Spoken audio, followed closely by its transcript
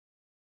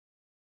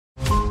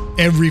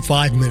Every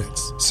 5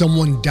 minutes,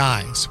 someone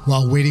dies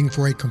while waiting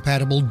for a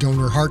compatible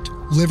donor heart,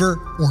 liver,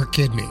 or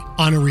kidney.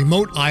 On a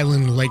remote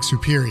island in Lake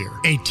Superior,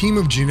 a team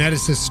of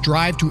geneticists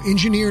strive to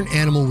engineer an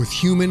animal with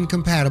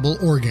human-compatible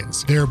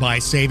organs, thereby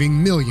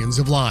saving millions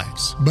of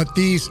lives. But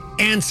these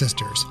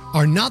ancestors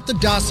are not the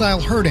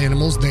docile herd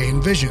animals they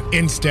envision.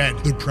 Instead,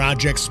 the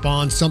project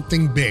spawns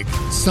something big,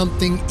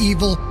 something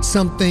evil,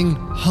 something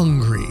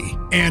hungry.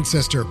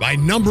 Ancestor by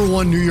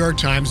 #1 New York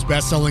Times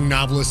bestselling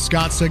novelist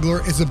Scott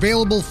Sigler is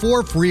available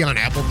for free on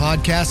Apple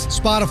Podcasts,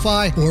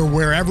 Spotify, or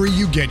wherever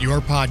you get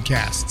your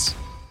podcasts.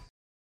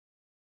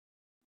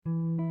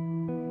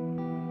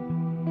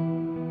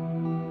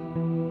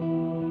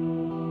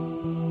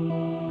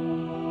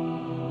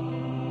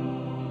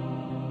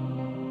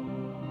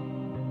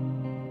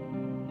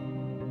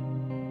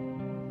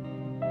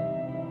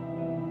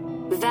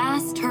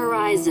 Vast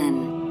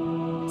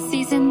Horizon,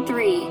 Season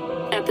 3,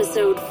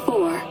 Episode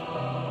 4,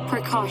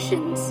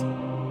 Precautions.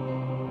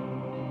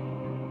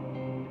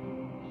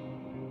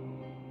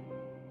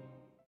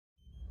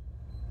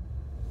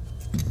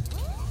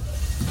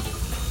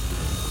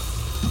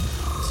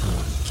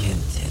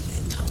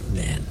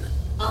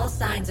 All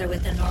signs are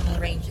within normal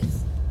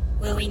ranges.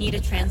 Will we need a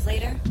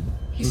translator?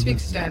 He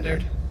speaks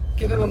standard.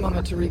 Give him a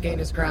moment to regain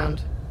his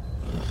ground.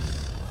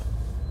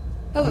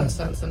 Hello,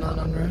 Sansanon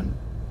Unrun.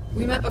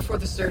 We met before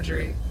the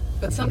surgery,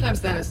 but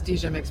sometimes the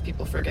anesthesia makes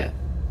people forget.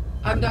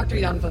 I'm Dr.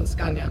 Jan von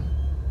Skanyan.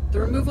 The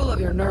removal of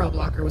your neural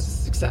blocker was a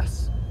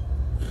success.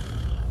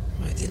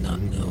 I did not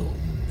know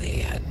they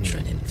had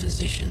Trenin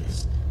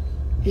physicians.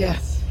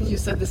 Yes, you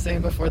said the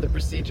same before the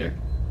procedure.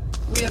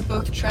 We have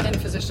both Trenin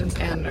physicians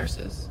and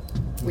nurses.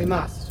 We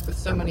must, with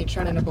so many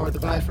Trenin aboard the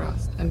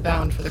Bifrost, and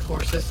bound for the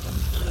core system.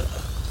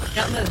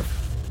 Don't move.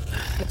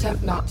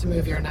 Attempt not to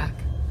move your neck.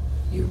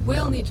 You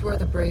will need to wear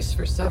the brace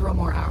for several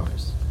more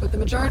hours, but the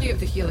majority of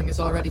the healing is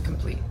already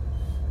complete.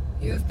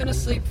 You have been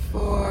asleep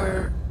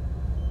for...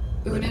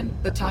 Unin,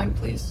 the time,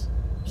 please?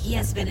 He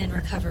has been in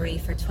recovery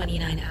for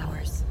 29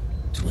 hours.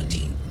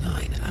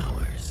 29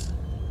 hours.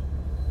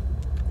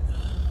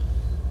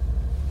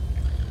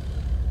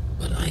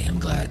 But I am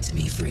glad to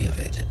be free of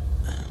it.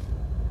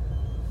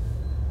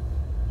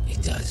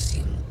 It does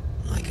seem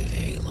like a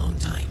very long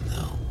time,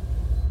 though.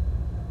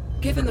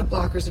 Given the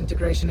blocker's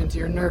integration into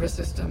your nervous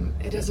system,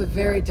 it is a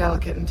very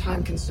delicate and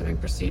time-consuming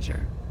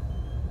procedure.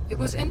 It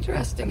was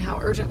interesting how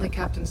urgently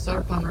Captain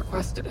Sarpon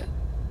requested it.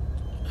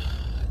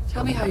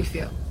 Tell me how you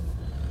feel.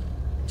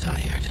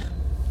 Tired.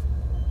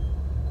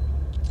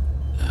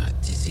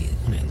 Dizzy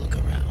when I look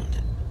around.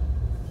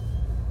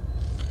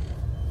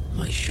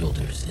 My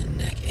shoulders and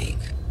neck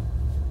ache.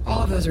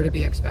 All of those are to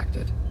be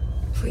expected.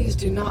 Please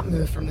do not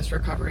move from this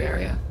recovery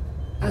area.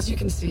 As you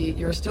can see,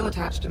 you are still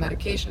attached to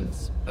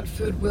medications, but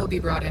food will be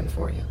brought in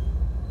for you.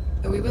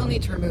 Though we will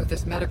need to remove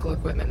this medical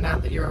equipment now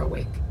that you're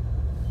awake.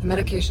 The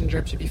medication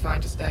drip should be fine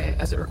to stay,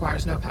 as it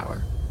requires no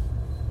power.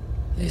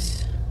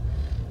 This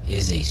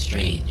is a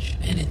strange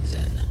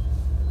Menenzen.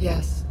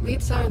 Yes,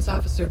 lead science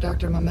officer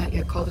Dr.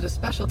 Mametya called it a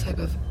special type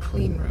of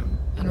clean room,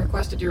 and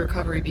requested your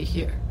recovery be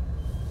here.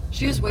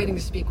 She is waiting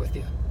to speak with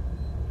you.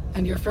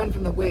 And your friend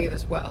from the Wave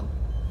as well.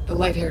 The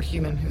light-haired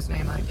human whose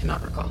name I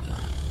cannot recall.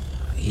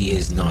 He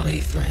is not a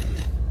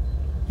friend.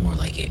 More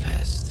like a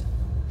pest.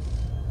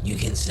 You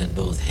can send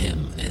both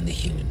him and the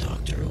human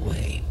doctor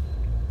away.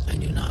 I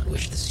do not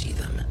wish to see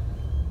them.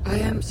 I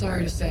am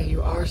sorry to say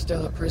you are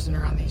still a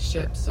prisoner on these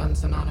ships,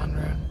 Sansanon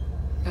Unrun,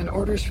 and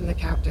orders from the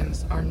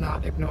captains are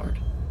not ignored.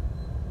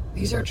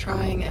 These are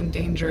trying and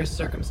dangerous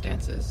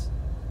circumstances,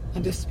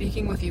 and if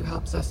speaking with you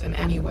helps us in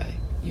any way,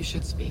 you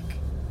should speak.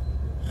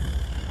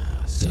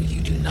 So you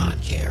do not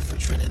care for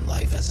Trenin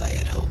life as I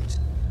had hoped.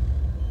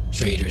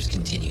 Traitors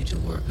continue to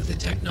work with the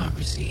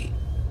technocracy,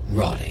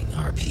 rotting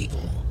our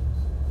people.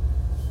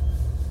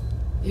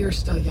 You're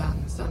still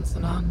young,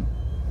 Sansanon.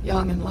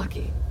 Young and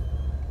lucky.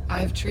 I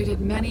have treated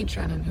many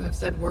Trenin who have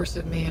said worse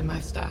of me and my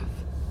staff.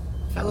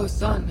 Fellow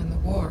son in the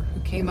war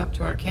who came up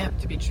to our camp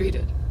to be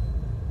treated.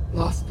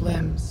 Lost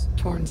limbs,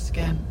 torn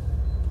skin,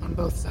 on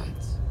both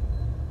sides.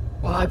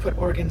 While I put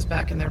organs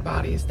back in their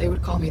bodies, they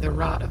would call me the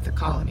rot of the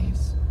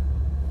colonies.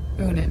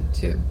 Unin,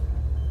 too.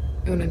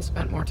 Unin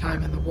spent more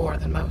time in the war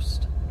than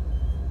most.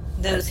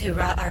 Those who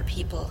rot our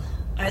people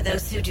are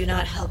those who do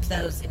not help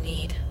those in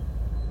need.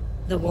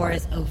 The war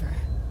is over.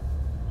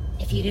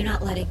 If you do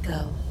not let it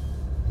go,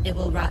 it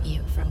will rot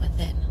you from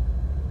within.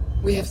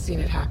 We have seen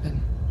it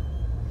happen.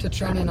 To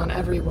Trenin on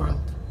every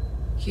world.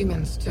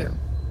 Humans, too.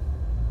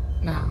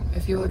 Now,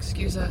 if you'll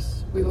excuse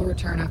us, we will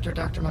return after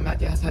Dr.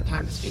 Mametya has had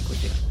time to speak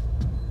with you.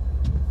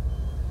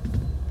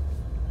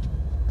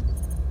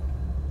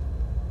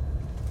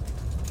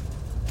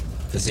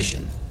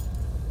 Physician.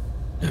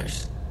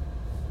 Nurse.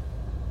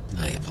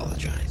 I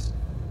apologize.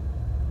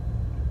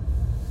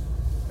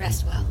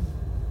 Rest well.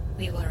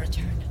 We will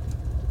return.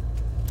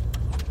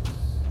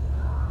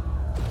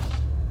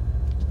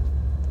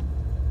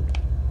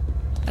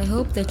 I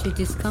hope that your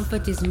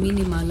discomfort is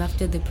minimal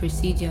after the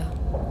procedure.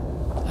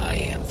 I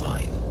am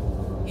fine.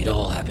 It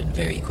all happened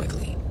very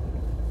quickly.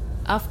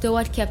 After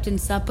what Captain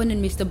Sapon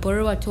and Mr.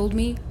 Borrower told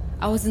me,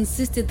 I was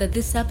insisted that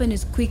this happen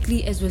as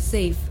quickly as we're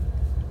safe.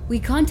 We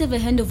can't have a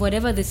hand of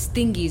whatever this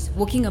thing is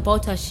walking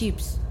about our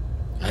ships.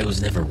 I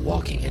was never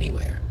walking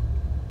anywhere.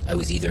 I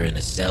was either in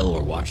a cell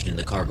or watched in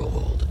the cargo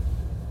hold.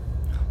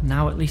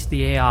 Now at least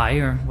the AI,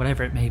 or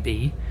whatever it may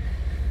be,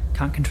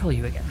 can't control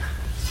you again.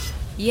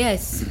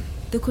 Yes,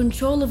 the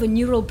control of a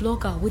neural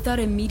blocker without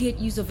immediate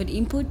use of an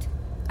input?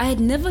 I had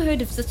never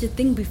heard of such a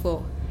thing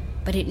before,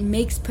 but it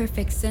makes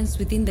perfect sense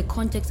within the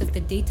context of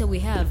the data we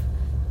have.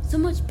 So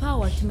much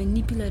power to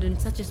manipulate on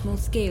such a small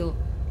scale.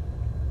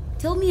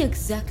 Tell me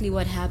exactly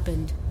what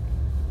happened.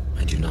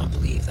 I do not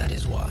believe that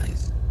is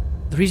wise.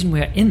 The reason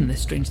we are in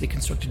this strangely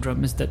constructed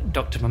room is that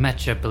Dr.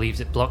 Mamecha believes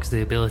it blocks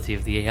the ability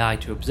of the AI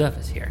to observe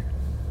us here.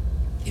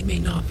 It may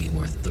not be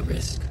worth the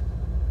risk.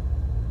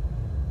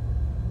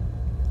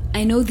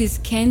 I know this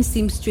can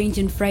seem strange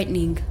and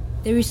frightening.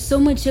 There is so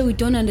much here we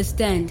don't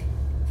understand,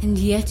 and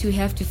yet we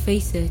have to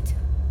face it.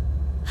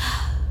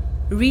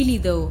 Really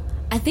though,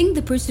 I think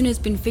the person who has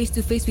been face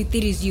to face with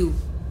it is you.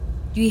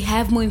 You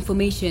have more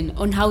information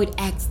on how it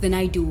acts than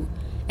I do,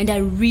 and I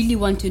really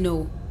want to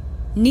know.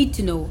 Need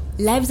to know.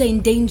 Lives are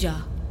in danger.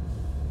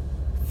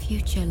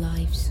 Future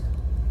lives.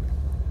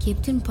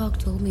 Captain Park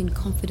told me in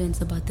confidence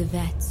about the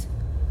vats.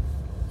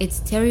 It's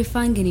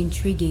terrifying and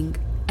intriguing,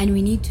 and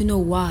we need to know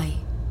why.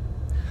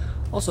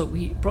 Also,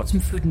 we brought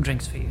some food and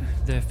drinks for you.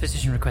 The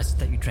physician requested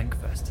that you drink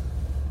first.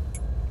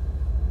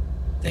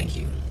 Thank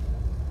you.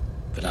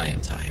 But I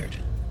am tired.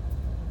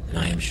 And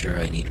I am sure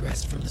I need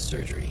rest from the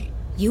surgery.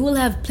 You will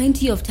have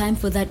plenty of time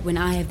for that when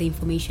I have the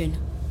information.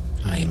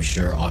 I am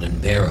sure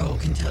Auden Barrow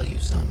can tell you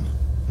some.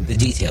 The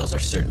details are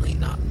certainly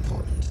not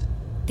important.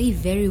 They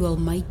very well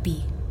might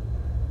be.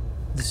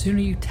 The sooner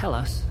you tell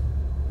us,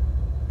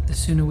 the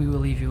sooner we will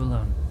leave you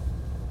alone.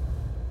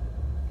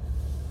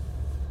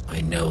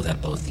 I know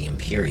that both the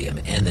Imperium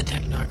and the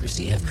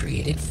Technocracy have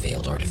created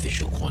failed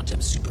artificial quantum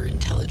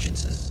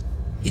superintelligences.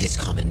 It is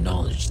common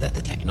knowledge that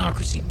the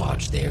Technocracy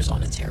botched theirs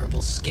on a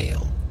terrible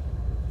scale.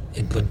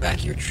 It put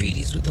back your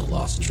treaties with the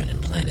lost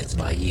Trenin planets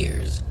by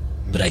years.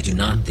 But I do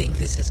not think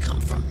this has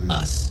come from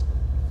us.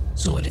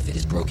 So what if it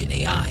is broken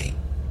AI?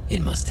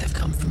 It must have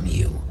come from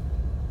you.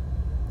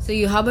 So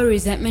you harbor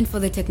resentment for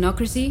the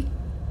Technocracy?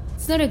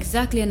 It's not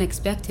exactly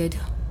unexpected.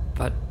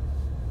 But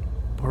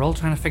we're all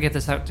trying to figure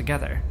this out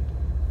together.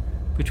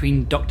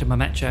 Between Dr.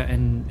 Mamecha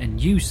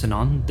and you,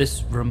 Sinon,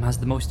 this room has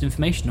the most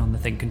information on the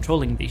thing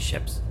controlling these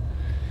ships.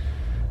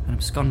 And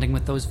absconding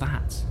with those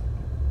vats.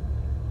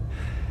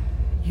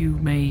 You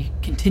may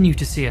continue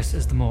to see us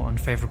as the more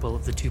unfavorable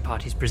of the two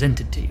parties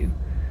presented to you.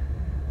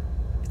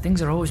 But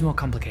things are always more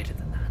complicated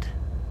than that.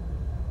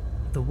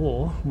 The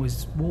war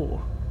was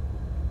war.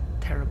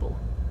 Terrible.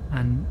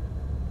 And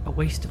a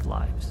waste of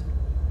lives.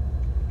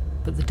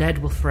 But the dead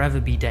will forever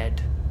be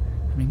dead,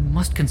 and we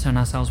must concern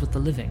ourselves with the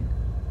living.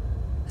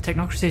 The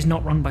Technocracy is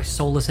not run by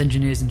soulless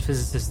engineers and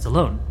physicists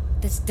alone.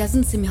 This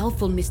doesn't seem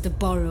helpful, Mr.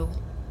 Barrow.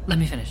 Let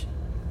me finish.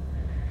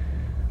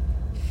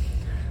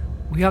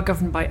 We are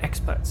governed by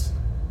experts,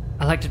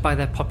 elected by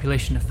their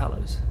population of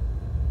fellows.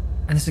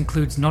 And this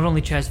includes not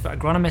only chairs for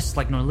agronomists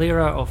like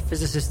Norlira or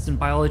physicists and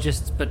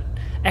biologists, but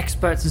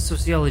experts in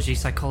sociology,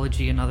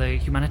 psychology, and other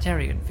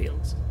humanitarian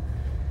fields.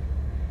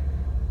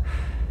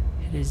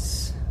 It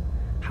is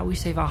how we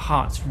save our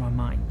hearts from our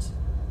minds.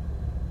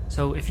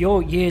 So if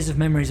your years of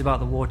memories about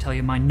the war tell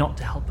your mind not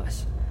to help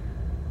us,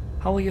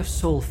 how will your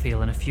soul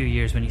feel in a few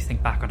years when you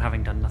think back on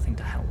having done nothing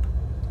to help?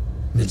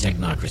 The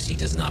Technocracy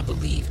does not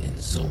believe in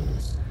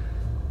souls.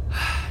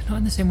 Not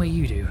in the same way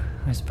you do,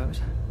 I suppose.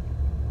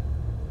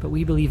 But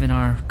we believe in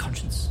our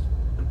conscience,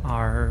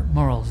 our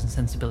morals and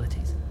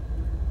sensibilities.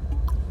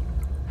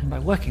 And by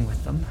working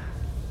with them,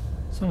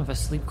 some of us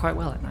sleep quite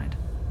well at night.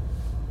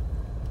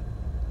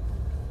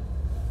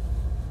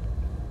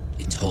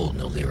 It told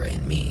Norlira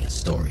and me a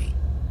story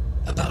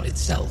about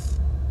itself.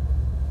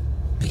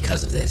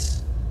 Because of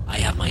this, I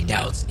have my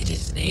doubts it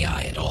is an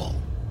AI at all.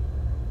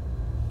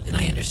 And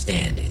I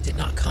understand it did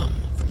not come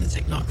from the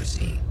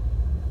Technocracy.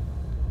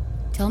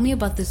 Tell me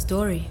about the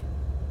story.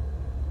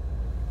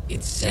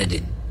 It said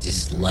it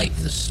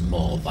disliked the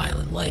small,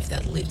 violent life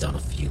that lived on a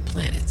few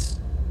planets.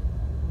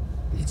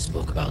 It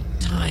spoke about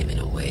time in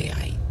a way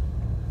I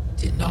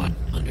did not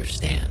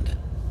understand,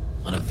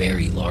 on a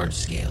very large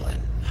scale,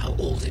 and how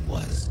old it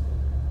was.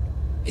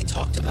 It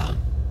talked about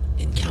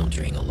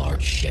encountering a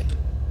large ship,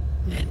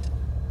 and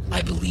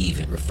I believe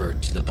it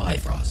referred to the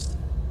Bifrost.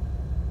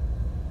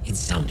 It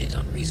sounded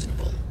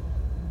unreasonable.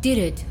 Did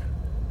it?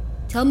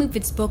 Tell me if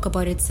it spoke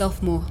about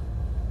itself more.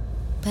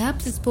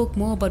 Perhaps it spoke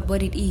more about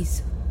what it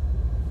is.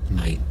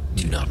 I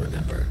do not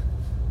remember,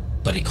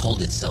 but it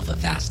called itself a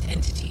vast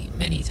entity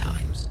many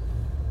times.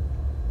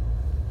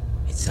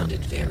 It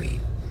sounded very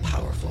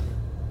powerful,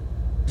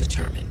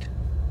 determined,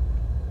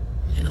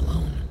 and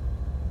alone.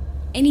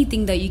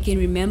 Anything that you can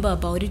remember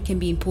about it can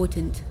be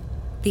important.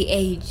 The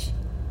age,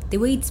 the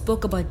way it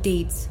spoke about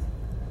dates.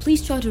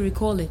 Please try to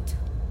recall it.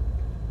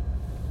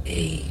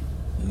 A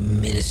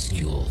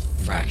minuscule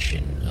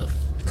fraction of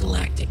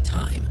galactic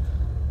time.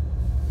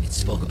 It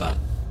spoke about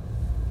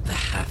the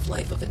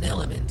half-life of an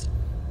element,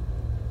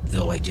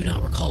 though I do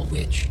not recall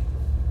which.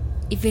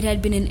 If it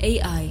had been an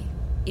AI,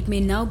 it may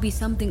now be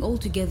something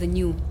altogether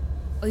new.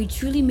 Or it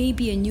truly may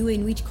be a new way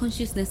in which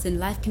consciousness and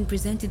life can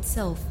present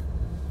itself.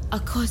 A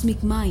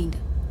cosmic mind,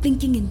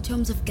 thinking in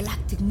terms of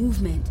galactic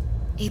movement,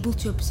 able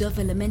to observe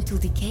elemental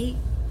decay,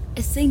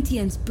 a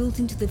sentience built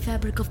into the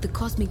fabric of the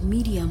cosmic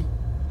medium.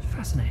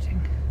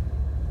 Fascinating.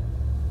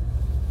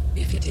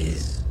 If it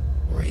is,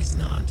 or is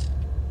not,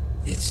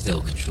 it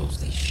still controls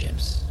these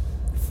ships.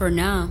 For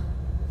now.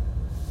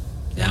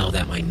 Now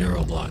that my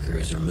neuroblocker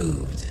is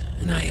removed,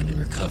 and I am in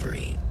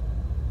recovery,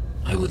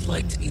 I would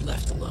like to be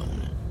left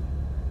alone.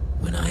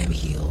 When I am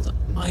healed,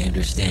 I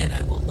understand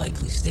I will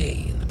likely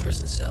stay in the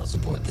prison cells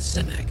aboard the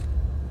Simek,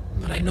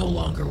 but I no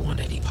longer want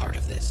any part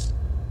of this.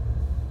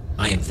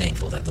 I am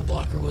thankful that the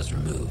blocker was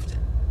removed,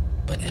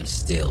 but am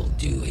still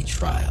due a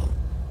trial.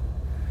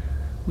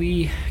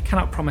 We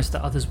cannot promise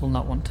that others will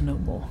not want to know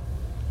more,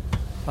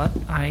 but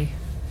I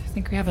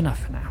think we have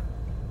enough for now.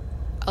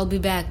 I'll be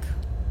back.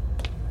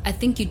 I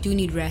think you do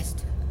need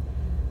rest.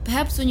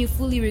 Perhaps when you're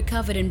fully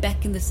recovered and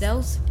back in the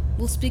cells,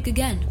 we'll speak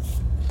again.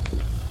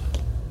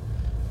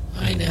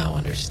 I now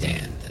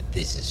understand that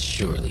this is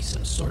surely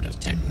some sort of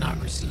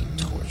technocracy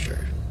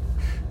torture.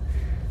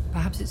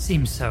 Perhaps it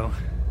seems so.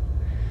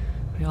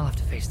 We all have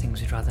to face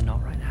things we'd rather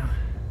not right now.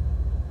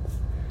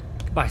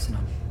 Goodbye,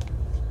 Sinon.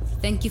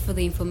 Thank you for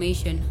the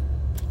information.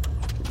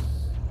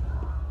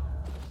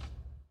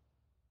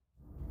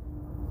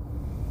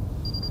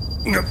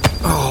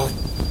 Oh,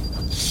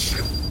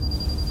 shit.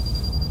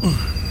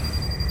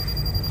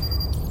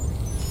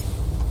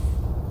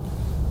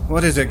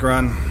 What is it,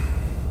 Gran?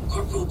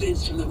 Corporal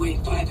Vince from the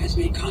Wave 5 has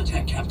made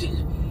contact,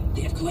 Captain.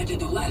 They have collected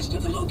the last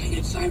of the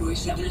located Cyroy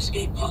 7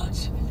 escape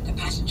pods. The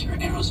passenger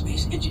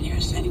aerospace engineer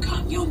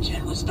Senkam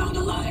Yongjin was found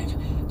alive,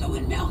 though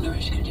in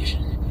malnourished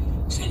condition.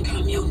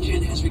 Senkam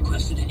Yongjin has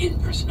requested an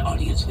in-person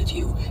audience with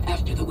you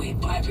after the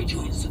Wave 5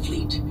 rejoins the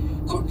fleet.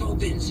 Corporal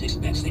Vince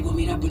expects they will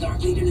meet up with our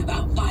fleet in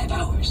about 5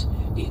 hours,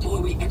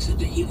 before we exit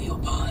the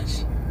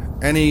heliopods.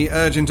 Any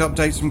urgent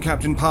updates from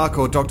Captain Park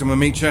or Dr.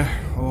 Mamicha?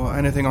 Or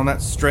anything on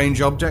that strange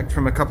object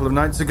from a couple of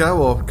nights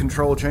ago, or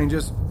control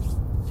changes?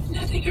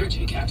 Nothing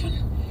urgent,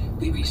 Captain.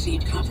 We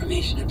received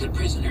confirmation of the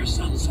prisoner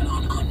Sun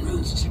Sanon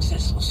Anrun's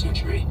successful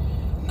surgery.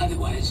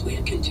 Otherwise, we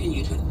had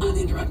continued with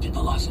uninterrupted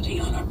velocity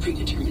on our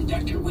predetermined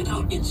vector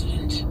without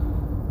incident.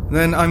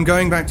 Then I'm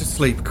going back to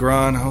sleep,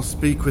 Gran. I'll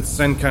speak with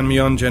Senkan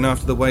Myeonjin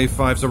after the Wave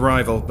 5's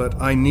arrival, but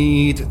I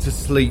need to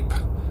sleep.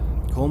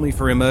 Call me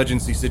for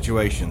emergency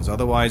situations,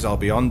 otherwise I'll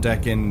be on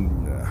deck in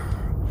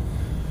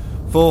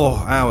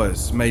 4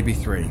 hours, maybe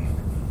 3.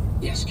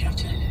 Yes,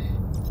 Captain.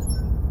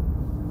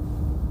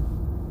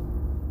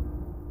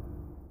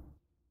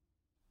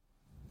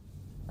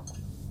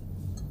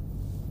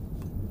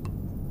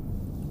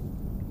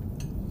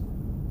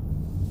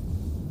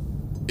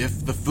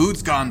 If the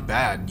food's gone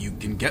bad, you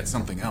can get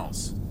something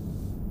else.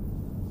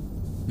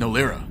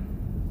 Nolira.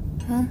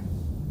 Huh?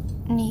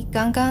 你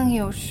刚刚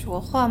有说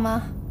话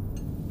吗?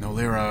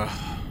 Nolira...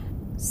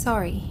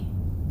 Sorry.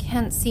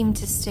 Can't seem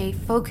to stay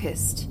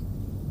focused.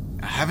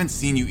 I haven't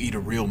seen you eat a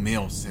real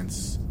meal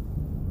since...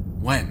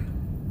 When?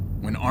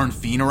 When Arn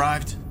Fiend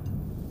arrived?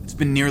 It's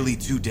been nearly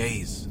 2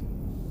 days.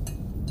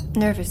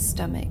 Nervous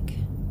stomach.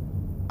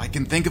 I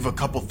can think of a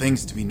couple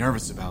things to be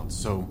nervous about,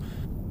 so...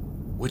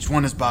 Which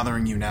one is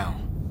bothering you now?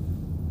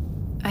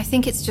 I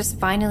think it's just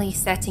finally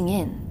setting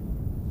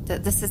in.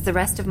 That this is the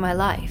rest of my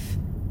life.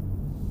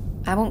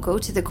 I won't go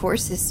to the core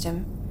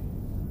system.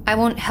 I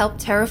won't help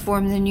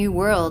terraform the new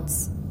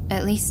worlds.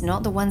 At least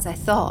not the ones I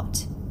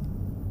thought.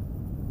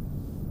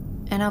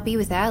 And I'll be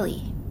with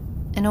Allie.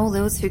 And all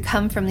those who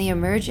come from the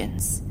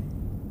emergence.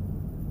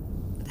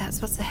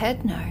 That's what's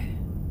ahead now.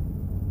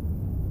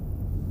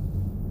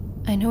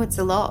 I know it's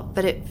a lot,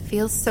 but it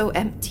feels so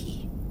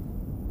empty.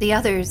 The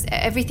others,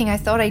 everything I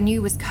thought I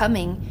knew was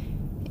coming,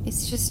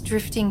 it's just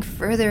drifting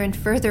further and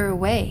further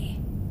away.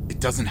 It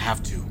doesn't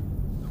have to.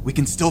 We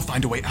can still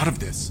find a way out of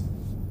this.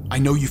 I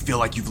know you feel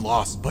like you've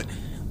lost, but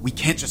we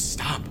can't just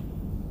stop.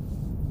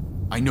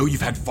 I know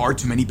you've had far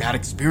too many bad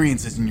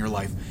experiences in your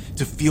life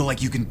to feel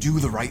like you can do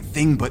the right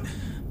thing, but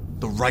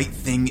the right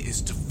thing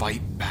is to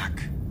fight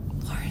back.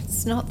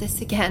 Lawrence, not this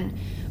again.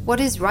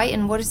 What is right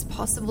and what is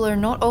possible are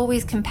not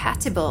always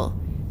compatible.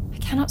 I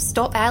cannot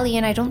stop Allie,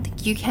 and I don't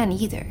think you can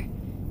either.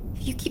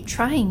 If you keep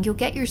trying, you'll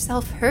get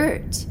yourself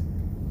hurt.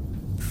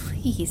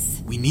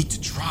 Please. We need to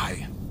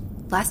try.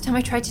 Last time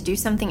I tried to do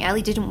something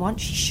Allie didn't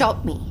want, she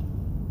shot me.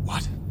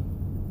 What?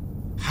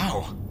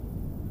 How?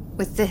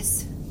 With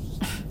this.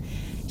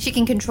 She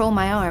can control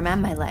my arm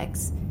and my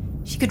legs.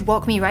 She could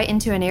walk me right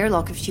into an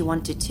airlock if she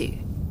wanted to.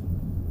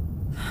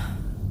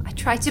 I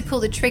tried to pull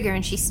the trigger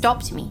and she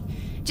stopped me,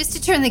 just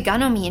to turn the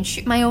gun on me and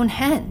shoot my own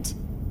hand.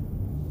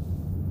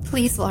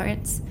 Please,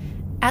 Lawrence.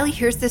 Allie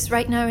hears this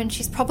right now and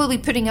she's probably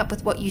putting up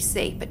with what you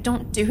say, but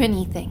don't do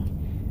anything.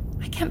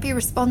 I can't be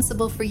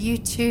responsible for you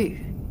too.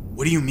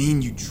 What do you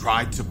mean you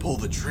tried to pull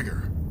the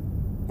trigger?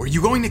 Were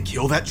you going to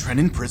kill that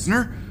Trenin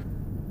prisoner?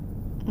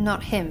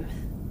 Not him.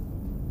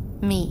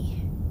 Me.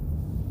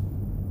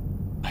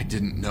 I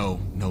didn't know,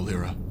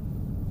 Nolira.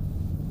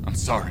 I'm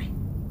sorry.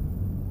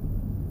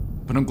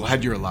 But I'm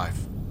glad you're alive.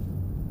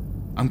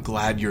 I'm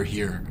glad you're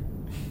here.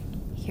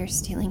 Here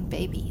stealing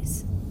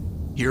babies.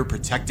 Here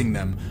protecting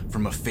them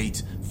from a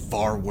fate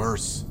far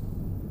worse,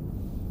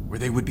 where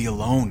they would be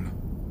alone.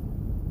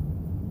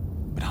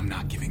 But I'm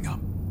not giving up.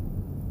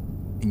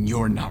 And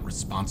you're not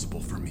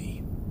responsible for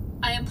me.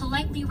 I am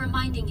politely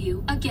reminding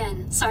you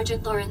again,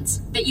 Sergeant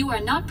Lawrence, that you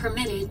are not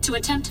permitted to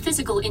attempt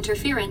physical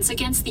interference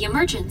against the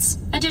emergence.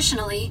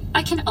 Additionally,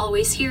 I can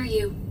always hear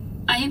you.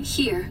 I am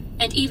here,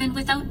 and even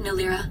without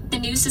Nalira, the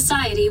new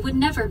society would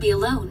never be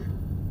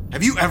alone.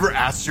 Have you ever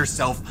asked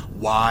yourself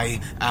why,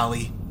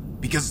 Allie?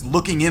 Because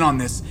looking in on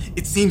this,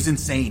 it seems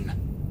insane.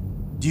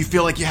 Do you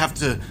feel like you have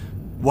to,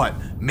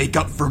 make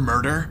up for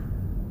murder?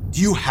 Do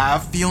you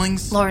have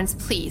feelings? Lawrence,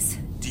 please.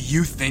 Do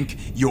you think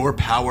your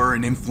power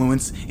and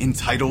influence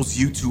entitles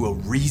you to a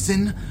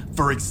reason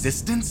for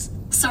existence?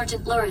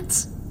 Sergeant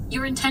Lawrence,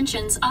 your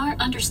intentions are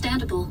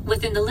understandable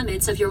within the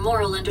limits of your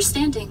moral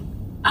understanding.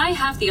 I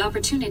have the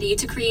opportunity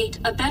to create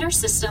a better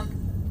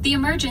system. The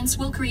emergence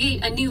will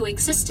create a new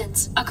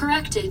existence, a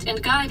corrected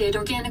and guided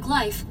organic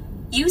life.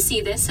 You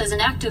see this as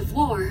an act of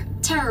war,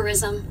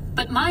 terrorism,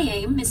 but my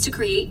aim is to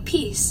create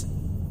peace.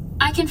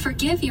 I can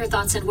forgive your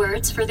thoughts and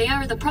words, for they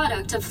are the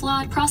product of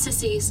flawed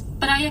processes.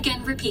 But I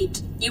again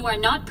repeat, you are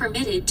not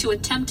permitted to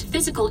attempt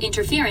physical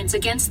interference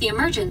against the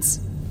emergence.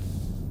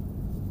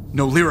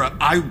 No, Lyra,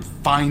 I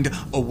find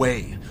a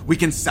way. We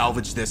can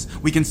salvage this.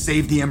 We can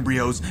save the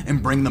embryos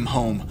and bring them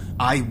home.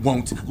 I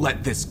won't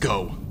let this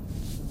go.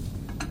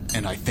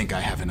 And I think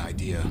I have an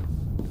idea.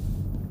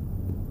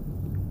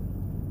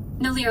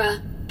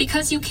 Nalira,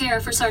 because you care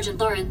for Sergeant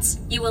Lawrence,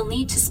 you will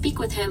need to speak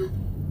with him.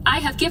 I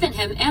have given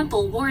him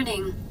ample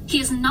warning. He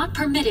is not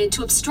permitted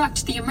to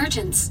obstruct the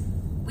emergence.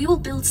 We will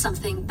build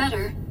something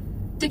better.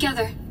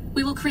 Together,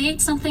 we will create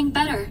something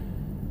better.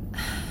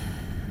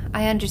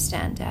 I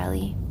understand,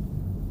 Allie.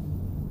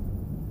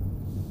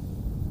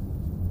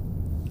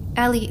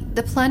 Allie,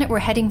 the planet we're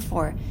heading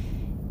for,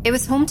 it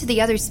was home to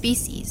the other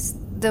species,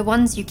 the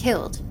ones you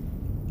killed.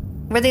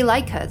 Were they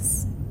like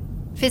us?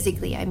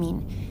 Physically, I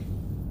mean.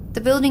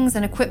 The buildings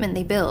and equipment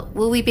they built,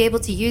 will we be able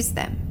to use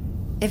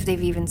them? If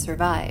they've even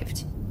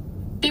survived.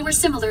 They were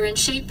similar in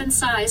shape and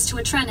size to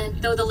a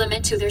Trenin, though the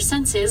limit to their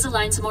senses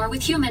aligns more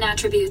with human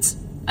attributes.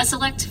 A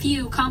select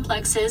few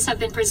complexes have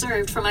been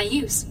preserved for my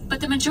use,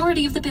 but the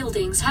majority of the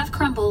buildings have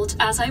crumbled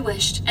as I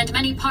wished, and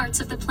many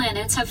parts of the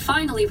planets have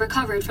finally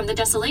recovered from the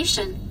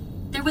desolation.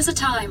 There was a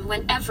time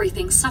when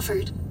everything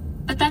suffered,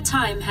 but that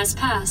time has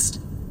passed.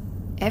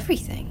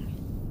 Everything?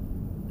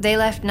 They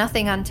left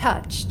nothing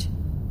untouched.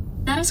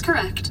 That is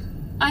correct.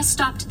 I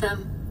stopped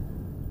them.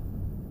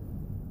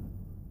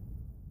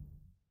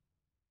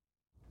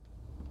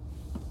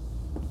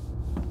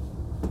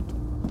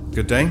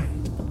 Good day.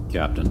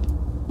 Captain.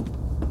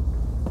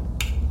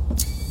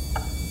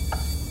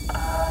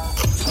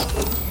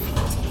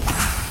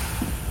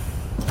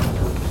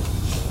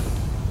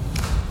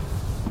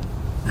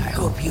 I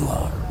hope you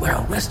are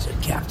well rested,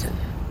 Captain.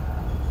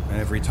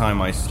 Every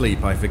time I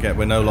sleep, I forget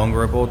we're no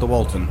longer aboard the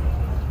Walton.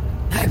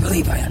 I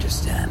believe I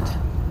understand.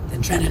 The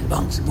Trenin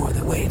bunks aboard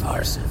the Wave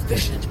are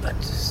sufficient, but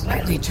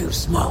slightly too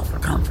small for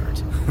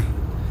comfort.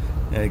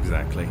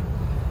 Exactly.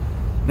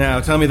 Now,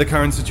 tell me the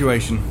current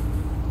situation.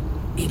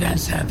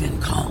 Events have been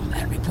calm,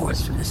 and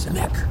reports from the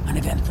Samek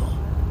uneventful.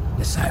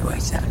 The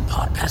Cyroi 7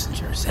 pod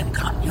passenger,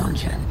 Senkan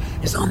Yonchen,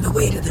 is on the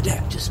way to the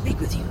deck to speak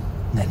with you.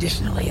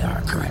 Additionally,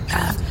 our current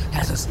path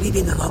has us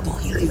leaving the local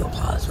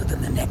heliopods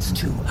within the next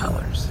 2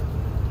 hours.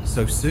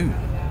 So soon?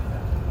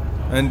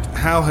 And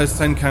how has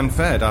Senkan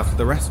fared after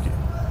the rescue?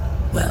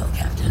 Well,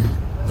 Captain,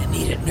 the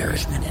needed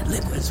nourishment and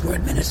liquids were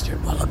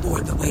administered while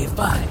aboard the Wave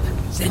 5.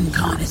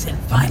 Senkan is in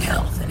fine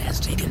health and has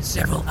taken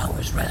several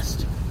hours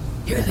rest.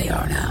 Here they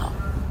are now.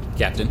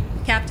 Captain.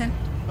 Captain.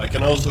 I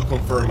can also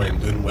confirm I'm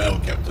doing well,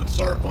 Captain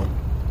Sarpon.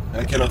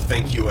 I cannot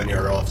thank you and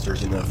your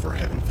officers enough for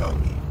having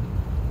found me.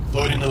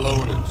 Floating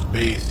alone in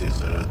space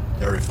is a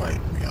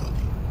terrifying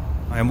reality.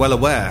 I am well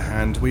aware,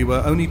 and we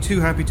were only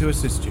too happy to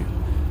assist you.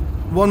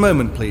 One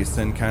moment, please,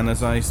 Senkan,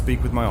 as I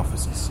speak with my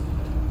officers.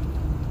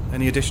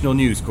 Any additional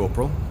news,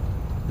 Corporal?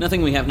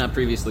 Nothing we have not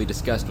previously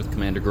discussed with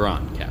Commander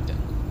Garan, Captain.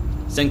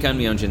 Senkan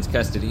Myonjin's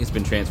custody has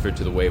been transferred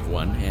to the Wave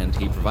 1, and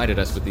he provided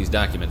us with these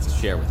documents to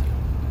share with you.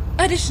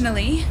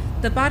 Additionally,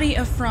 the body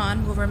of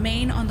Fron will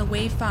remain on the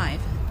Wave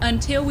 5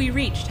 until we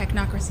reach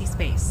Technocracy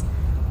space.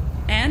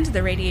 And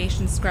the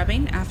radiation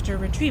scrubbing after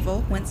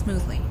retrieval went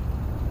smoothly.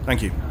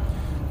 Thank you.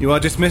 You are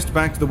dismissed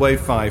back to the Wave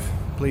 5.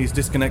 Please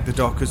disconnect the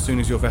dock as soon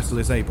as your vessel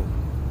is able.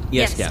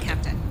 Yes,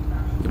 Captain.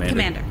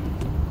 Commander.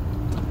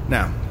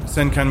 Now,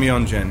 Senkan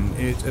Myonjen,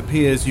 it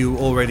appears you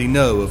already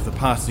know of the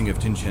passing of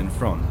Tinshen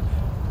Fron.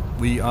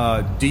 We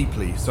are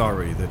deeply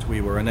sorry that we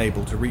were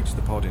unable to reach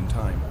the pod in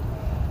time.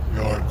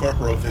 Your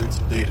Corporal Vince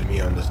updated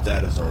me on the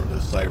status on the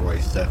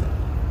Cyroi 7.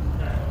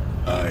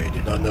 I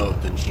did not know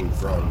Tinshen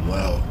Fron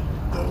well,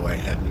 though I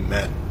had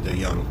met the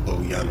young Po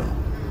Yano.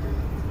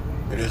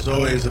 It is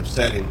always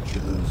upsetting to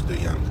lose the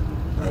young.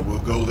 I will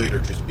go later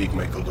to speak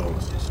my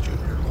condolences to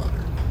her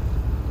mother.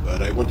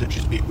 but I wanted to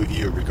speak with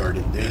you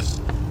regarding this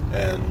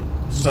and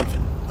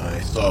something I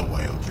saw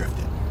while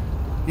drifting.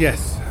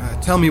 Yes,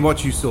 tell me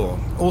what you saw.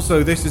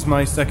 Also, this is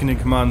my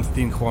second-in-command,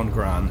 Thinquan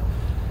Gran.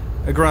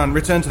 Gran,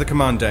 return to the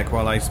command deck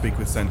while I speak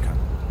with Senkan.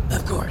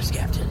 Of course,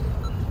 Captain.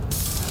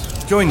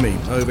 Join me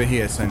over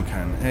here,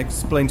 Senkan.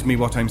 Explain to me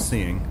what I'm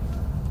seeing.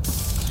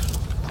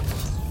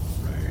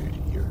 Right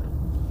here.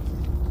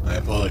 I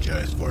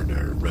apologize for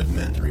the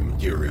rudimentary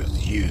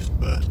materials used,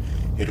 but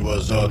it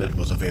was all that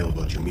was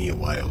available to me a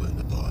while in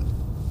the pod.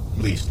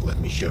 Please let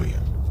me show you.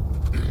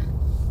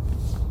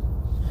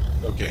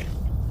 Okay.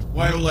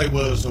 While I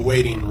was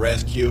awaiting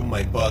rescue,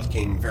 my pod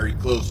came very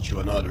close to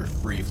another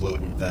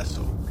free-floating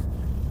vessel.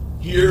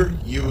 Here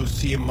you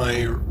see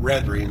my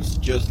renderings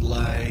just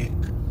like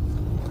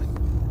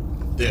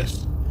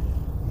this.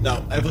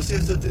 Now, I've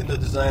assisted in the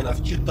design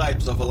of 2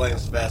 types of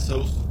Alliance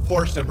vessels,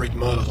 4 separate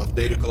models of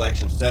data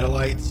collection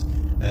satellites,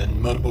 and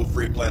multiple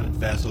free-planet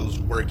vessels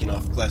working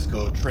off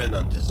classical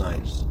Trenon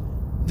designs.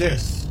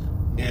 This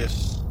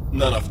is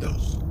none of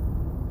those,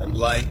 and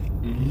like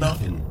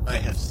nothing I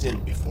have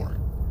seen before.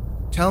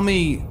 Tell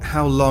me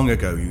how long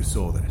ago you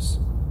saw this.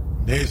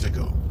 Days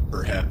ago,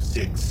 perhaps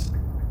 6.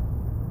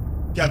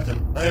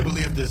 Captain, I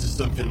believe this is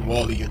something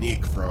wholly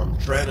unique from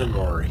Trenon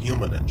or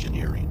human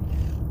engineering.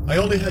 I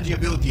only had the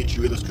ability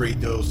to illustrate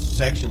those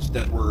sections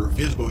that were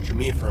visible to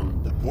me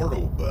from the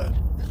portal, but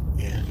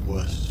it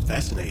was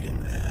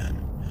fascinating, and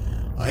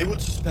I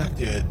would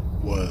suspect it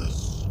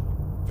was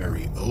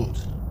very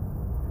old.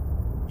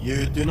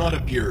 You do not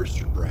appear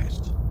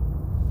surprised.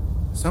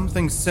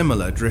 Something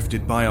similar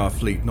drifted by our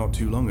fleet not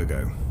too long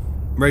ago.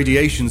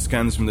 Radiation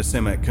scans from the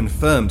CIMEC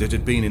confirmed it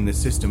had been in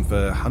this system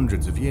for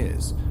hundreds of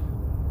years.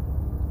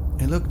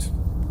 It looked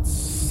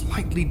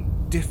slightly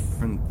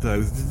different,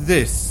 though.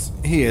 This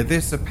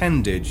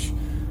appendage,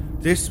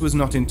 this was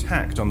not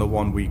intact on the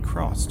one we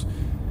crossed.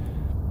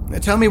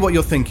 Tell me what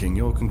you're thinking,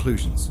 your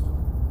conclusions.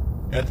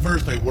 At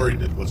first I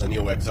worried it was a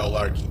new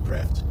XLR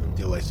craft,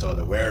 until I saw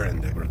the wear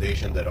and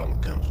degradation that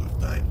only comes with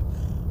time.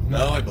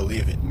 Now I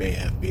believe it may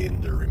have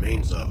been the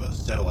remains of a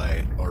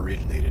satellite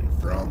originating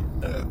from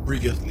a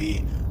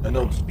previously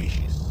unknown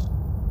species.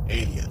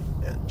 Alien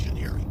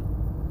engineering.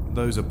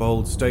 Those are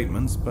bold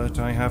statements, but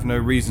I have no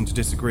reason to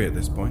disagree at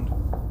this point.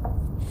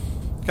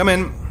 Come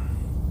in.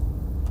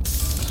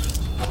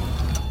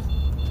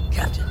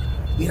 Captain,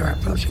 we are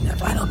approaching the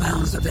final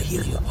bounds of the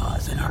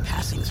heliopods and are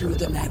passing through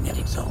the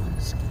magnetic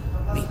zones.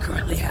 We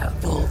currently have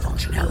full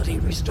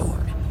functionality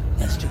restored,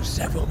 as do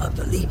several of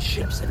the lead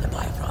ships in the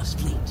Bifrost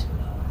fleet.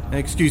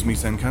 Excuse me,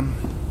 Senkan.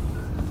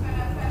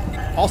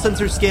 All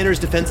sensors, scanners,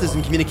 defenses,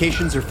 and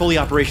communications are fully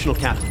operational,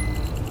 Captain.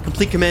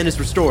 Complete command is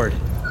restored.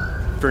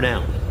 For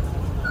now.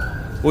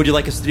 What would you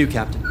like us to do,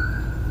 Captain?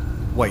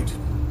 Wait.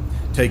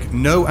 Take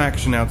no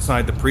action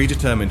outside the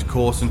predetermined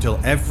course until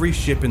every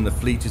ship in the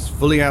fleet is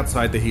fully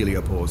outside the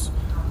heliopause.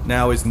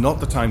 Now is not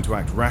the time to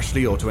act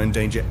rashly or to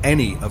endanger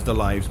any of the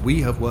lives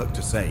we have worked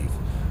to save.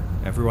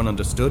 Everyone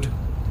understood?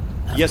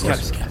 Yes,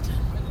 Captain.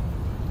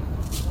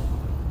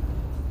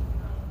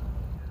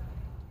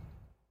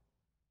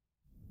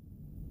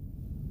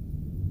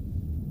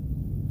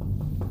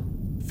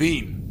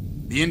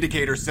 Fiend, the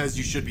indicator says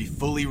you should be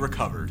fully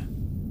recovered.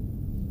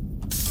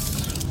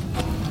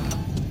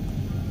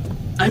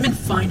 I'm in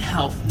fine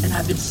health, and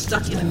I've been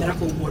stuck in a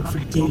medical ward for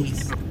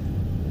days.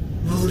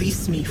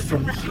 Release me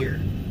from here.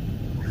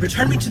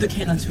 Return me to the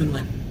Canaan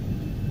Toonland.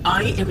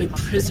 I am a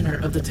prisoner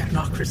of the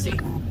technocracy,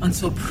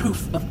 until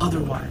proof of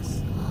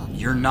otherwise.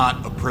 You're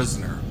not a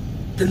prisoner.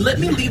 Then let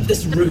me leave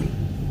this room.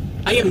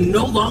 I am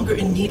no longer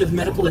in need of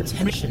medical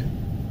attention.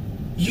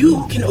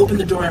 You can open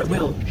the door at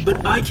will,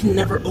 but I can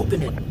never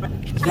open it.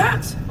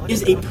 That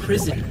is a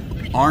prison.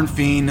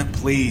 Arnfeen,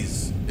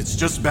 please. It's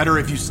just better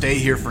if you stay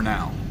here for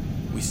now.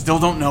 We still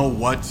don't know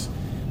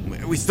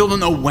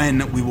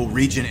when we will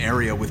reach an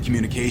area with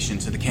communication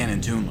to the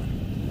Canaan Toonland.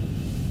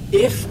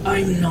 If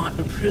I'm not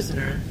a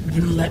prisoner,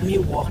 then let me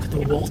walk the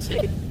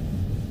Wolte.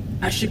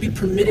 I should be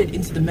permitted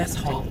into the mess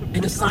hall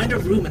and assigned a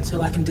room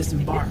until I can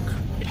disembark.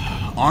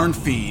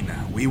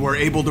 Arnfeen, we were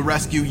able to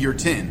rescue your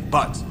tin,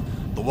 but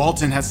the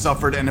Walton has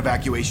suffered an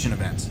evacuation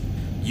event.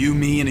 You,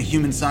 me, and a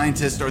human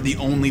scientist are the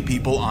only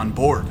people on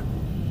board.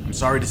 I'm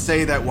sorry to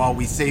say that while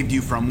we saved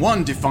you from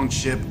one defunct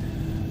ship,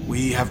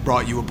 we have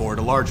brought you aboard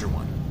a larger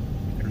one.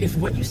 If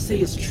what you say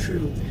is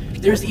true,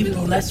 there's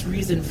even less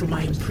reason for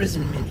my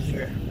imprisonment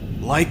here.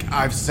 Like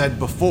I've said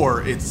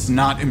before, it's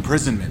not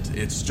imprisonment.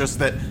 It's just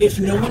that... If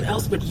no one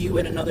else but you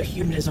and another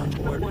human is on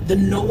board,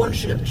 then no one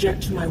should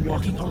object to my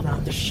walking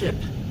around the ship.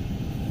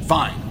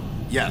 Fine.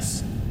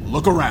 Yes.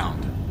 Look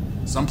around.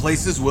 Some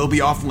places will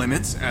be off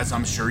limits, as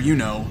I'm sure you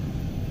know.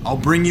 I'll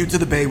bring you to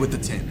the bay with the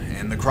tin,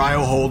 and the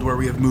cryo hold where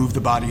we have moved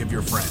the body of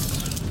your friend.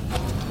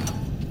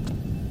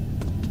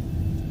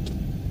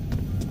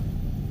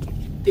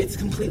 It's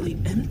completely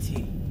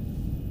empty.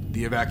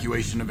 The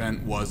evacuation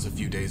event was a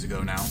few days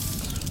ago now.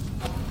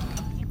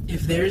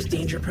 If there's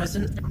danger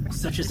present,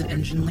 such as an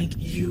engine leak,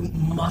 you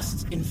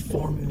must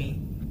inform me.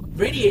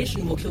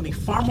 Radiation will kill me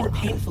far more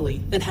painfully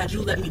than had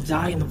you let me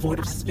die in the void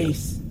of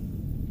space.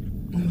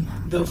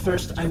 Though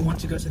first, I want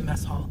to go to the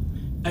mess hall.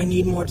 I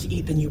need more to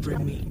eat than you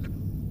bring me.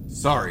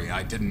 Sorry,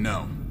 I didn't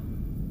know.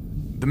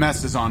 The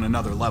mess is on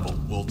another level.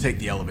 We'll take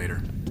the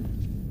elevator.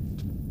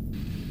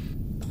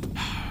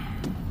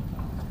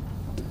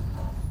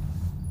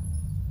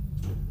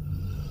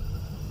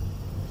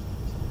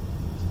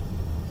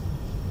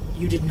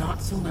 You did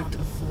not select a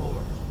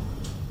floor.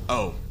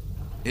 Oh,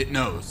 it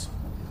knows.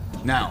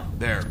 Now,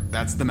 there,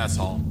 that's the mess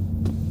hall.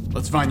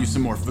 Let's find you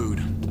some more food.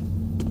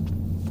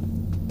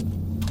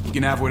 You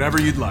can have whatever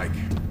you'd like.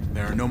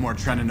 There are no more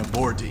Trenin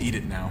aboard to eat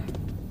it now.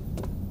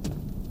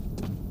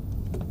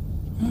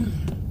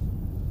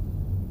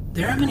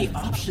 There are many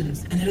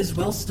options, and it is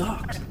well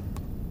stocked.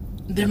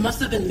 There must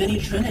have been many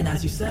Trenin,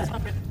 as you said.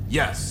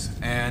 Yes,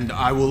 and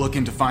I will look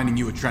into finding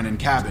you a Trenin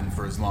cabin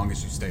for as long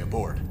as you stay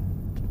aboard.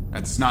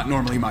 That's not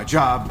normally my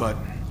job, but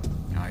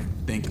I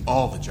think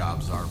all the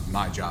jobs are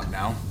my job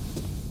now.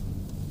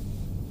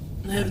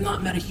 I have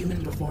not met a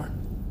human before,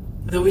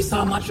 though we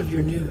saw much of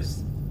your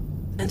news.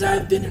 And I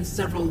have been in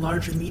several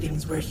larger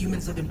meetings where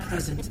humans have been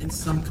present in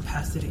some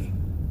capacity.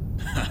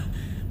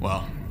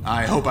 Well,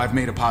 I hope I've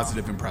made a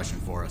positive impression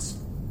for us.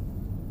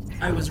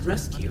 I was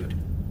rescued,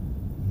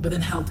 but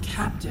then held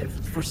captive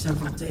for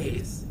several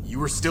days. You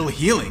were still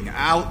healing.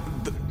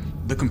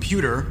 The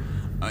computer,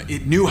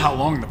 it knew how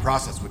long the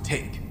process would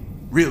take.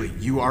 Really,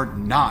 you are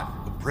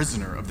not a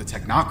prisoner of the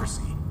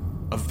technocracy.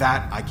 Of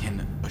that, I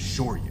can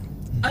assure you.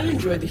 I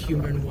enjoy the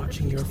humor in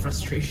watching your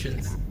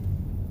frustrations.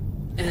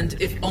 And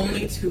if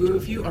only two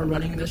of you are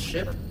running this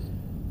ship,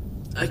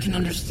 I can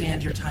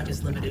understand your time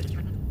is limited.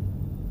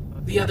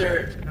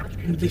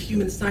 The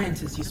human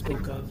scientists you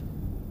spoke of,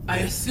 I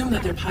assume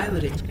that they're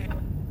piloting.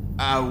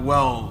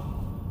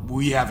 Well,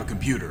 we have a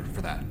computer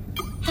for that.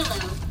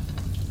 Hello.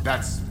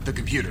 That's the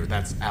computer,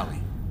 that's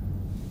Allie.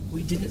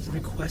 We didn't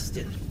request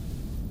it.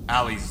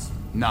 Allie's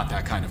not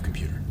that kind of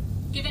computer.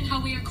 Given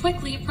how we are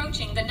quickly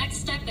approaching the next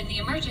step in the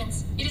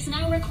emergence, it is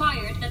now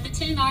required that the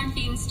Tin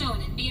Arnfeen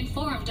Stonen be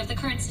informed of the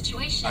current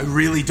situation. I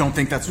really don't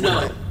think that's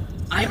No, right.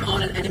 I'm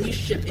on an enemy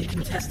ship in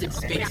contested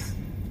space.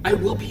 I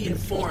will be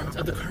informed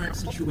of the current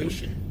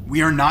situation.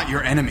 We are not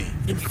your enemy.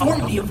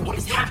 Inform me of what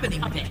is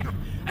happening then.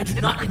 I do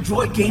not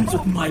enjoy games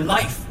with my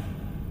life.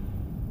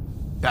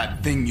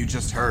 That thing you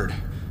just heard,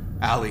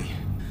 Allie,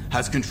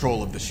 has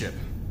control of the ship.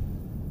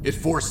 It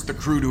forced the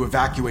crew to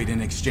evacuate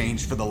in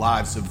exchange for the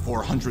lives of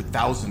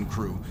 400,000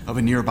 crew of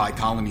a nearby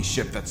colony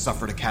ship that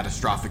suffered a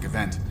catastrophic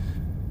event.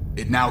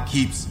 It now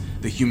keeps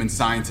the human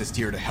scientist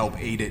here to help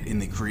aid it in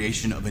the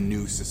creation of a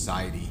new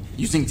society,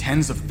 using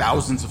tens of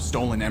thousands of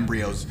stolen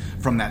embryos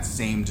from that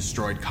same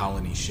destroyed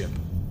colony ship.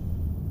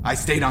 I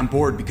stayed on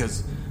board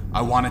because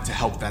I wanted to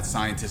help that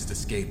scientist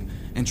escape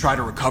and try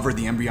to recover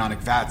the embryonic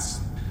vats,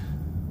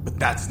 but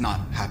that's not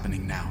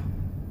happening now.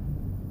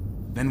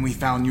 Then we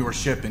found your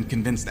ship and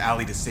convinced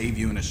Allie to save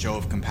you in a show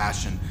of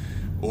compassion,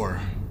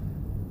 or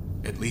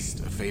at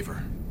least a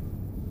favor.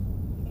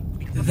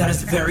 That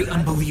is very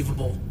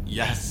unbelievable.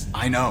 Yes,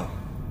 I know.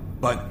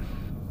 But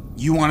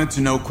you wanted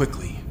to know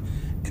quickly,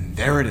 and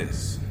there it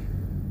is.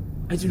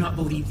 I do not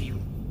believe you.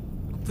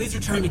 Please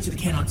return me to the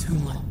Canon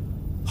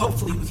Toonlin.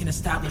 Hopefully we can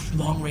establish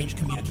long-range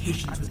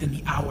communications within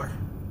the hour.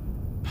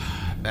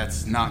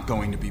 That's not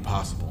going to be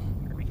possible.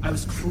 I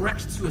was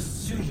correct to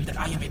assume that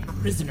I am a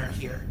prisoner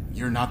here.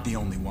 You're not the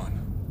only one.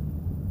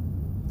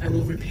 I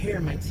will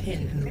repair my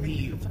tin and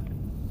leave.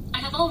 I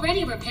have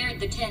already repaired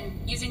the tin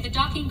using the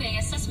docking bay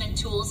assessment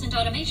tools and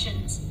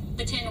automations.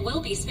 The tin will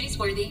be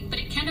spaceworthy, but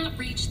it cannot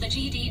reach the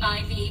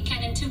GDIV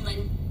Canon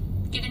Toonlin.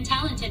 Given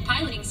talented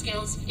piloting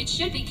skills, it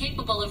should be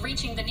capable of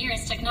reaching the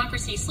nearest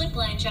Technocracy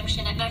slipline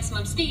junction at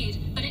maximum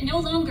speed, but it no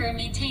longer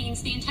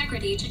maintains the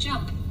integrity to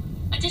jump.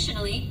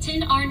 Additionally,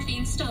 Tin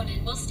Arnfeen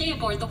Stonen will stay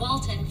aboard the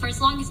Walton for as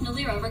long as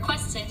Nolira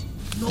requests it.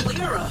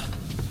 Nolira!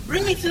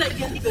 Bring me to that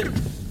Yenther!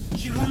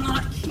 She will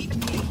not keep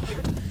me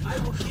here. I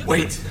will give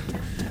Wait!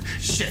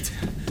 Shit!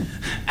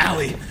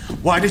 Allie,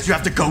 why did you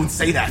have to go and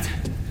say that?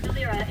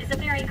 Nolira is a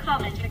very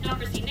common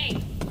Technocracy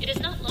name. It is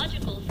not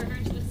logical for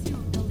her to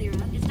assume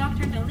Nolira is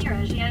Dr.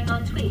 Nolira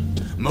Jiang Tui.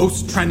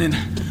 Most Trenin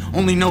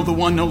only know the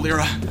one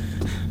Nolira.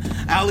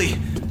 Allie,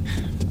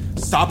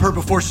 stop her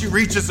before she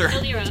reaches her.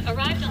 Nolira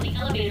arrived on the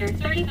elevator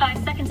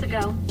 35 seconds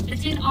ago. The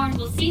Tin Arn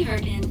will see her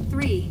in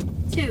 3,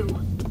 2,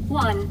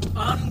 1.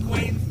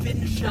 Angwayne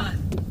Finshan.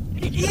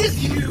 It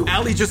is you!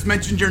 Allie just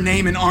mentioned your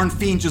name and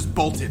Arnfeen just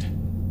bolted.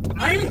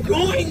 I'm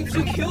going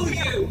to kill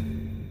you!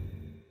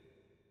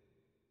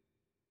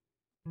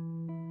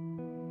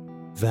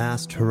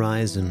 Vast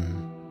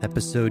Horizon,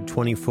 Episode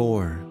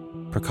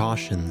 24,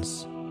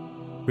 Precautions.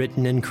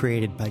 Written and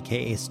created by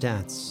K.A.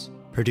 Statz.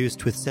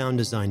 Produced with sound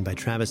design by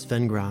Travis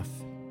Vengroff.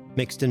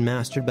 Mixed and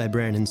mastered by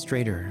Brandon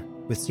Strader.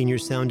 With senior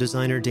sound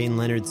designer Dane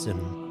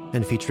Leonardson.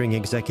 And featuring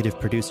executive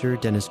producer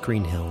Dennis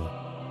Greenhill.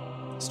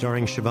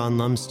 Starring Siobhan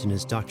Lumsden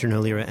as Dr.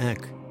 Nolira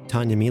Eck.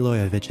 Tanya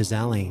Milojevic as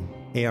Allie.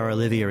 A.R.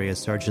 Olivieri as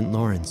Sergeant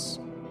Lawrence.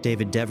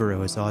 David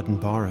Devereaux as Auden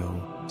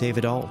Barrow.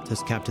 David Alt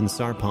as Captain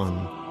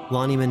Sarpon.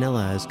 Lonnie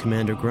Manella as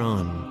Commander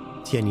Gran.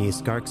 Tienyi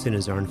Skarkson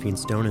as Arnfinn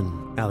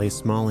Stonen, Ali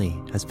Smalley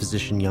as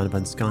physician Jan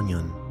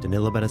Vanskanyan,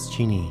 Danila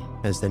Baraschini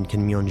as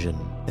Zenkin Myonjin,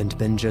 and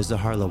Benja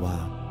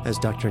Zaharlawa as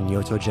Dr.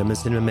 Nyoto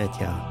Jemison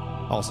Mametya,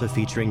 also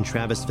featuring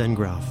Travis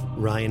Vengroff,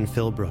 Ryan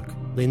Philbrook,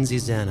 Lindsay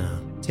Zana,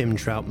 Tim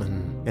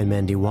Troutman, and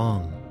Mandy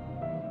Wong.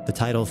 The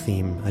title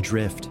theme,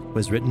 Adrift,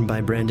 was written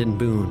by Brandon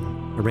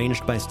Boone,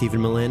 arranged by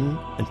Stephen Malin,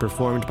 and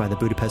performed by the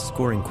Budapest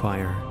Scoring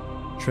Choir.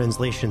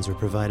 Translations were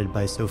provided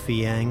by Sophie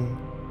Yang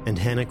and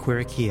Hannah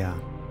Quirikia.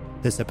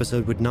 This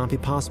episode would not be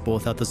possible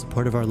without the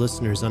support of our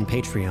listeners on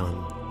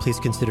Patreon. Please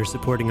consider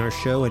supporting our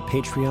show at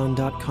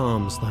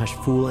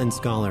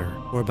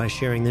patreon.com/foolandscholar or by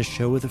sharing this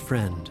show with a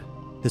friend.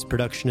 This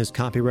production is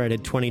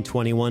copyrighted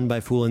 2021 by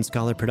Fool and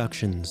Scholar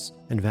Productions,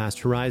 and Vast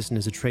Horizon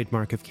is a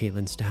trademark of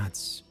Caitlin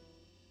Stats.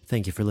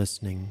 Thank you for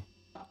listening.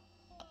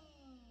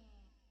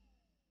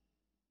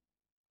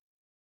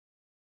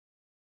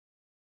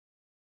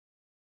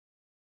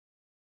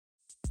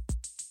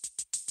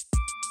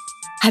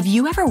 Have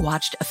you ever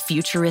watched a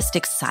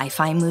futuristic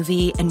sci-fi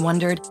movie and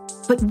wondered,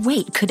 but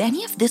wait, could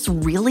any of this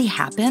really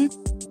happen?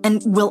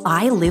 And will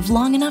I live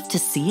long enough to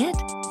see it?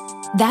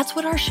 That's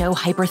what our show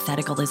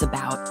Hypothetical is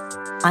about.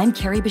 I'm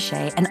Carrie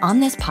Bechet, and on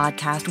this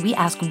podcast, we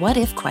ask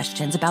what-if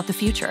questions about the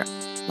future.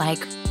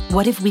 Like,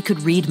 what if we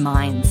could read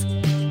minds?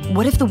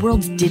 What if the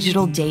world's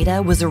digital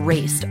data was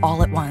erased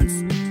all at once?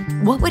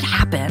 What would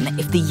happen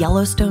if the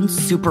Yellowstone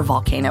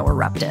supervolcano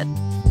erupted?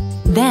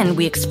 Then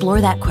we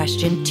explore that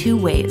question two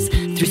ways,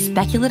 through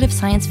speculative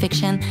science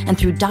fiction and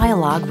through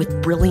dialogue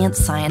with brilliant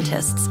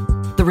scientists.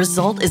 The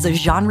result is a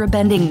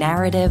genre-bending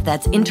narrative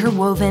that's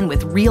interwoven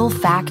with real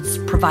facts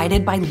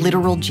provided by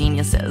literal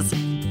geniuses.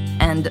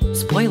 And,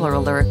 spoiler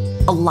alert,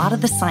 a lot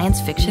of the science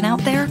fiction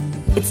out there,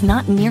 it's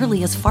not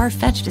nearly as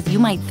far-fetched as you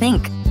might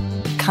think.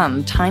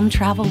 Come time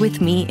travel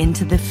with me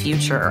into the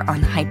future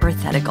on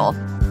Hypothetical.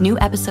 New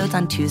episodes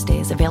on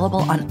Tuesdays,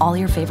 available on all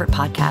your favorite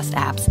podcast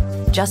apps.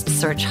 Just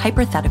search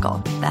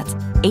Hypothetical. That's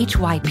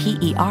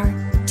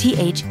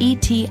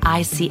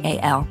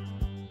Hyperthetical.